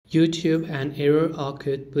YouTube, an error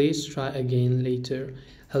occurred. Please try again later.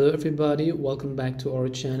 Hello everybody, welcome back to our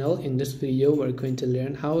channel. In this video we're going to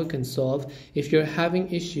learn how we can solve if you're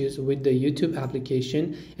having issues with the YouTube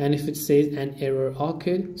application and if it says an error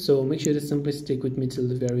occurred. So make sure to simply stick with me till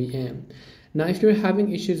the very end. Now if you're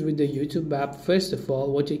having issues with the YouTube app, first of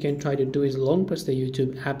all what you can try to do is long press the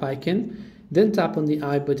YouTube app icon, then tap on the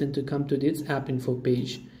I button to come to this app info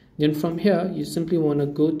page. Then from here you simply want to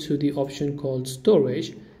go to the option called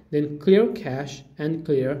storage, then clear cache and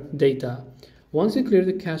clear data. Once you clear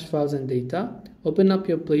the cache files and data, open up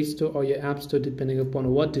your Play Store or your App Store depending upon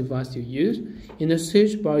what device you use. In the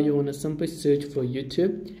search bar, you want to simply search for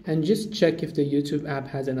YouTube and just check if the YouTube app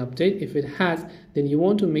has an update. If it has, then you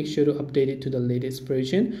want to make sure to update it to the latest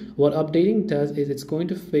version. What updating does is it's going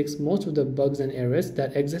to fix most of the bugs and errors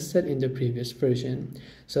that existed in the previous version.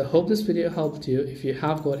 So I hope this video helped you. If you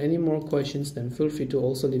have got any more questions, then feel free to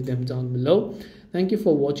also leave them down below. Thank you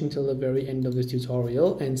for watching till the very end of this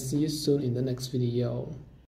tutorial and see you soon in the next video.